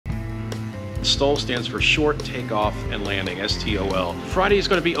STOL stands for Short Takeoff and Landing, STOL. Friday is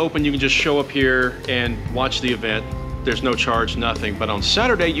going to be open. You can just show up here and watch the event. There's no charge, nothing. But on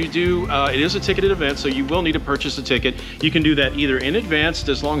Saturday, you do, it is a ticketed event, so you will need to purchase a ticket. You can do that either in advance,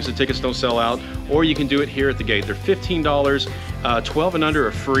 as long as the tickets don't sell out, or you can do it here at the gate. They're $15, 12 and under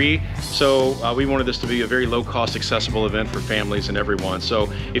are free. So we wanted this to be a very low cost, accessible event for families and everyone. So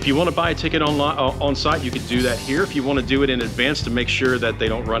if you want to buy a ticket online, on site, you can do that here. If you want to do it in advance to make sure that they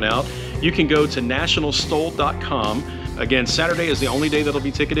don't run out, you can go to nationalstol.com. Again, Saturday is the only day that'll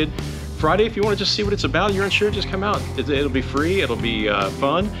be ticketed. Friday, if you want to just see what it's about, you're unsure, just come out. It'll be free, it'll be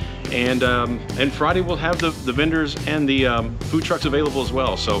fun, and Friday we'll have the vendors and the food trucks available as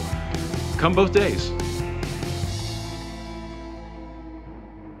well. So come both days.